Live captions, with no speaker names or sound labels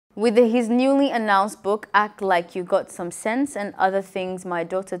With his newly announced book, Act Like You Got Some Sense and Other Things My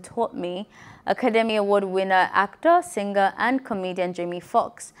Daughter Taught Me, Academy Award winner, actor, singer, and comedian Jamie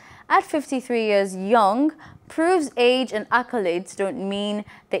Foxx, at 53 years young, proves age and accolades don't mean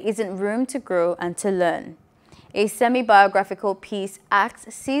there isn't room to grow and to learn. A semi-biographical piece,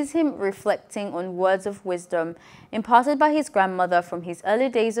 Acts, sees him reflecting on words of wisdom imparted by his grandmother from his early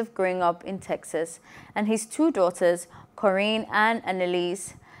days of growing up in Texas and his two daughters, Corinne and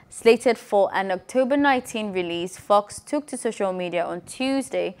Annalise. Slated for an October 19 release, Foxx took to social media on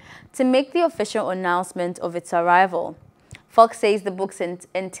Tuesday to make the official announcement of its arrival. Foxx says the book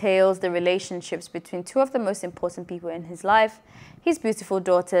entails the relationships between two of the most important people in his life, his beautiful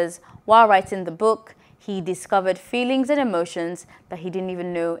daughters. While writing the book, he discovered feelings and emotions that he didn't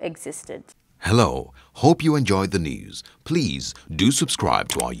even know existed. Hello, hope you enjoyed the news. Please do subscribe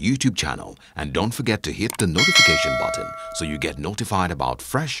to our YouTube channel and don't forget to hit the notification button so you get notified about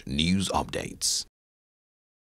fresh news updates.